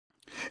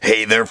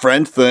Hey there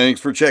friends,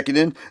 thanks for checking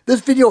in.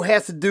 This video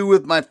has to do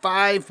with my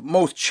 5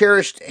 most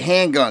cherished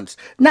handguns.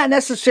 Not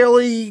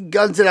necessarily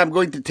guns that I'm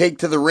going to take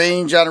to the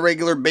range on a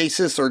regular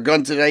basis or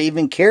guns that I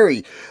even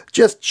carry.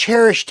 Just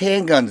cherished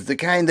handguns, the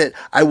kind that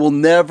I will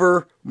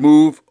never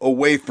move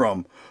away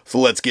from. So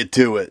let's get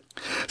to it.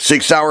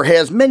 Sig Sauer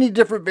has many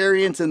different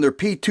variants in their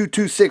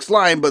P226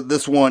 line, but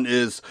this one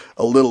is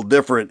a little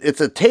different. It's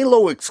a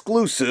Talo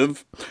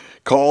exclusive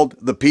called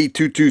the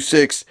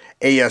P226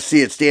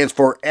 ASC. It stands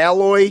for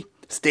Alloy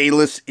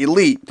Stainless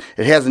Elite.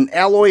 It has an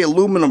alloy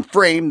aluminum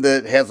frame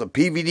that has a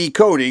PVD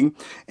coating,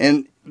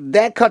 and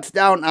that cuts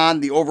down on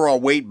the overall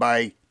weight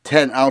by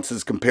 10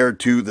 ounces compared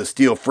to the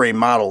steel frame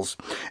models.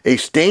 A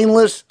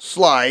stainless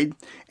slide,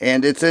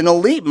 and it's an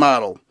elite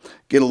model.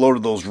 Get a load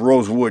of those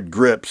rosewood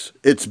grips.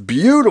 It's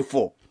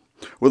beautiful.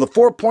 With a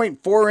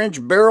 4.4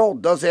 inch barrel,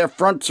 does have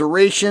front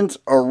serrations,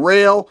 a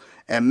rail,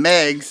 and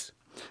mags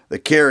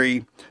that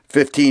carry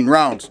 15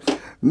 rounds.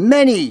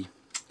 Many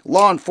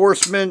law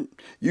enforcement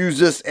use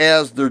this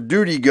as their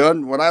duty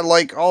gun. What I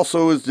like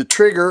also is the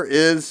trigger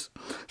is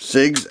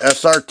SIG's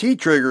SRT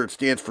trigger. It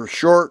stands for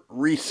Short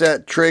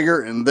Reset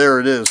Trigger, and there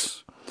it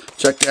is.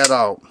 Check that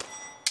out.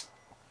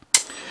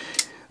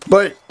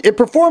 But it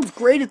performs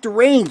great at the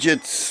range.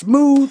 It's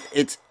smooth,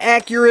 it's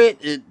accurate,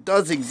 it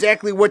does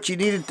exactly what you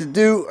need it to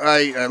do.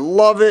 I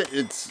love it.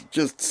 It's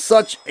just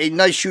such a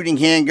nice shooting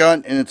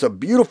handgun, and it's a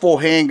beautiful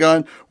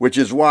handgun, which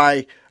is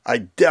why I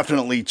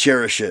definitely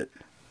cherish it.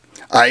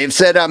 I have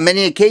said on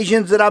many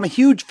occasions that I'm a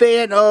huge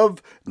fan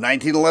of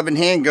 1911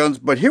 handguns,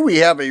 but here we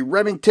have a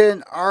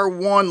Remington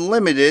R1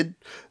 Limited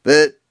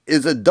that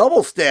is a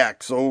double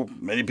stack. So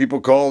many people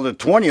call it a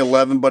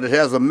 2011, but it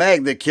has a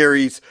mag that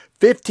carries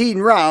 15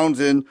 rounds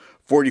in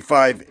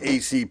 45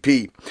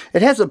 ACP.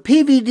 It has a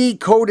PVD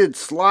coated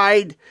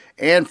slide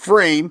and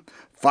frame,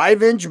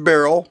 5-inch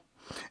barrel,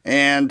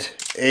 and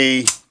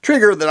a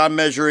trigger that I'm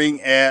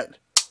measuring at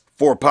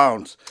 4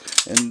 pounds.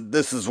 And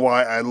this is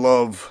why I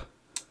love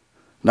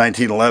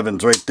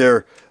 1911s right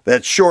there.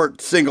 That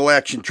short single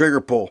action trigger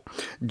pull.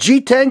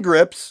 G10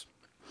 grips,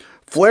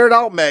 flared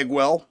out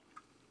magwell,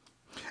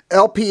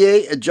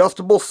 LPA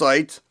adjustable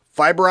sights,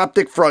 fiber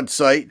optic front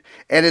sight,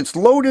 and its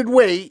loaded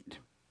weight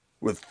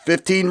with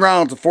 15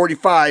 rounds of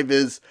 45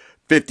 is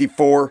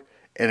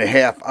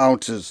 54.5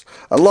 ounces.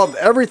 I love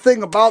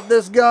everything about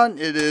this gun.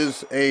 It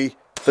is a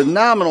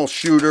phenomenal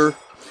shooter,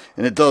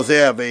 and it does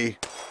have a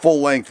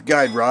full-length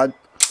guide rod.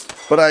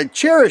 But I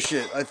cherish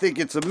it. I think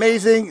it's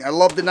amazing. I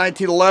love the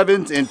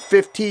 1911s, and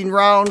 15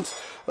 rounds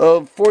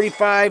of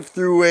 45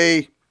 through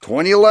a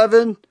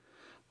 2011.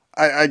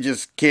 I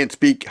just can't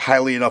speak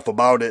highly enough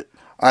about it.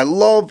 I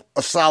love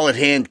a solid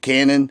hand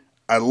cannon.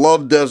 I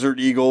love Desert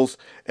Eagles,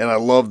 and I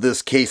love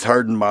this case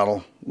hardened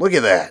model. Look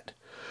at that.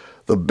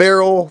 The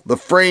barrel, the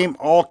frame,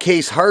 all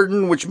case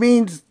hardened, which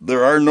means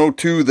there are no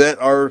two that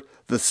are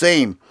the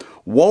same.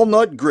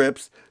 Walnut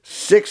grips,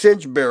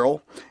 6-inch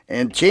barrel,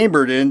 and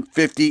chambered in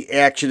 50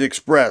 Action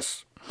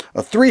Express.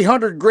 A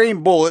 300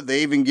 grain bullet.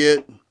 They even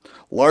get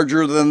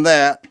larger than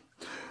that.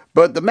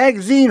 But the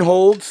magazine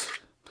holds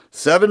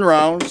 7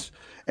 rounds,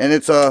 and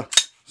it's a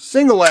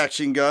single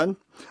action gun.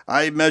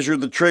 I measured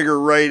the trigger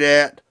right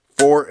at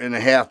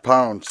 4.5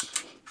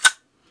 pounds.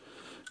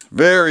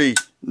 Very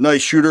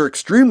nice shooter,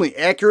 extremely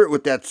accurate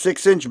with that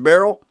 6-inch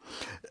barrel.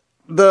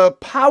 The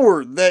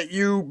power that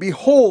you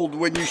behold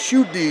when you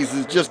shoot these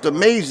is just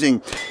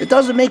amazing. It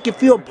doesn't make you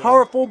feel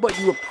powerful, but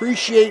you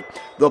appreciate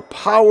the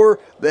power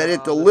that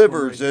it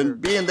delivers.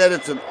 And being that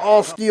it's an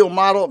all-steel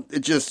model,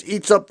 it just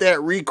eats up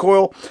that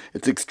recoil.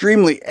 It's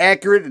extremely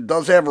accurate. It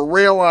does have a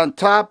rail on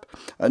top,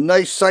 a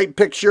nice sight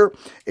picture,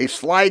 a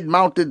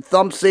slide-mounted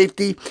thumb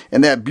safety,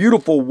 and that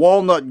beautiful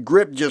walnut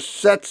grip just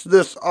sets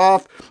this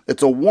off.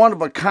 It's a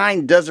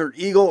one-of-a-kind Desert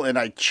Eagle, and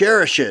I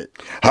cherish it.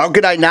 How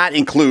could I not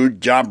include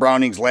John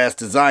Browning's last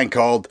design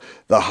called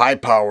the High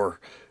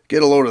Power?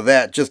 Get a load of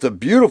that. Just a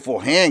beautiful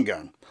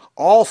handgun.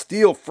 All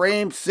steel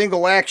frame,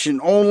 single action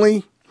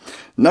only.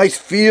 Nice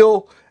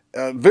feel.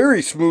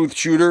 Very smooth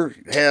shooter.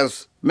 It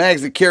has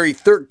mags that carry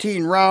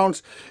 13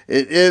 rounds.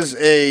 It is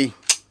a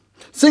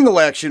single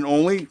action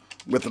only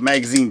with the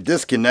magazine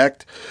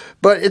disconnect.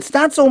 But it's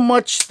not so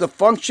much the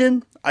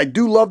function. I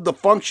do love the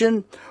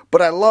function,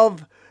 but I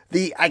love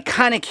the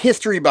iconic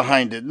history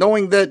behind it,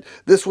 knowing that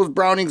this was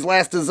Browning's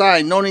last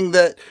design, knowing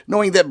that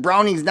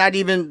Browning's not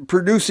even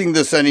producing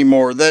this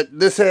anymore, that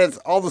this has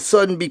all of a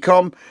sudden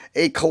become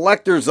a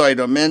collector's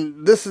item,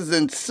 and this is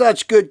in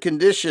such good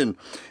condition.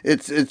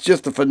 It's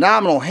just a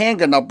phenomenal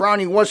handgun. Now,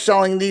 Browning was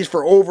selling these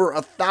for over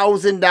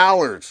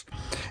 $1,000,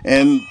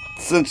 and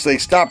since they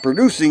stopped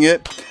producing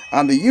it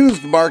on the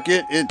used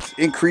market, it's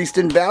increased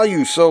in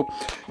value. So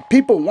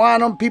people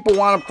want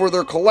them for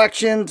their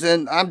collections,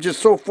 and I'm just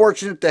so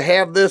fortunate to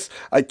have this.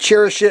 I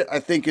cherish it. I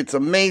think it's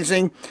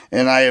amazing,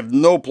 and I have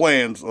no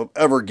plans of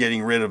ever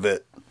getting rid of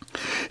it.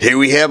 Here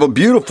we have a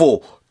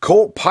beautiful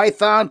Colt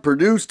Python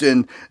produced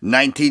in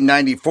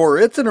 1994.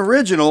 It's an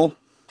original,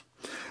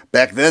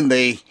 Back then,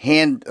 they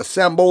hand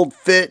assembled,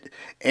 fit,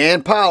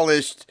 and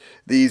polished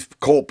these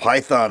Colt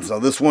Pythons. Now,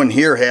 this one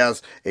here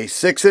has a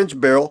 6-inch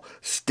barrel,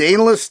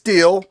 stainless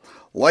steel.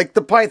 Like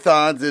the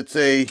Pythons, it's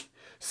a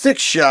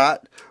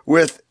 6-shot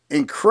with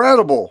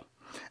incredible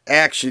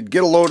action.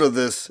 Get a load of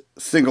this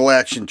single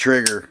action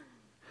trigger.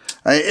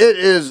 It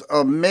is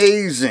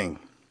amazing.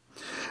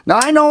 Now,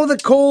 I know the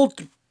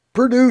Colt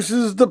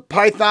produces the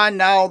Python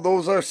now.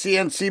 Those are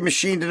CNC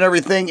machined and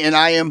everything, and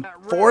I am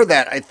for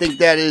that. I think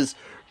that is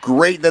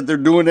great that they're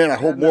doing it. I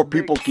hope more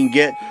people can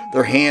get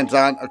their hands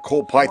on a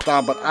Colt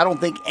Python, but I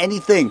don't think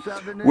anything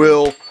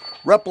will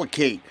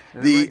replicate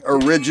the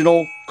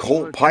original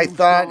Colt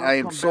Python. I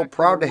am so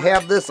proud to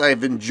have this.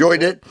 I've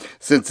enjoyed it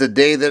since the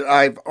day that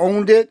I've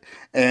owned it,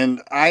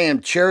 and I am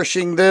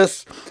cherishing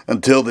this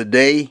until the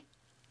day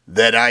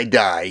that I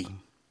die.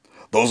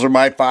 Those are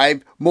my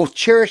 5 most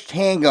cherished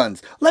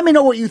handguns. Let me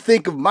know what you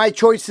think of my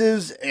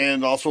choices,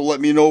 and also let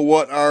me know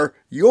what are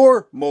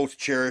your most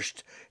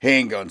cherished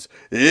handguns.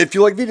 If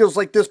you like videos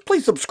like this,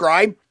 please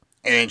subscribe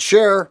and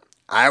share.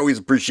 I always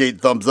appreciate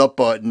the thumbs up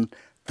button.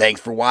 Thanks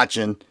for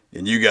watching,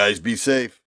 and you guys be safe.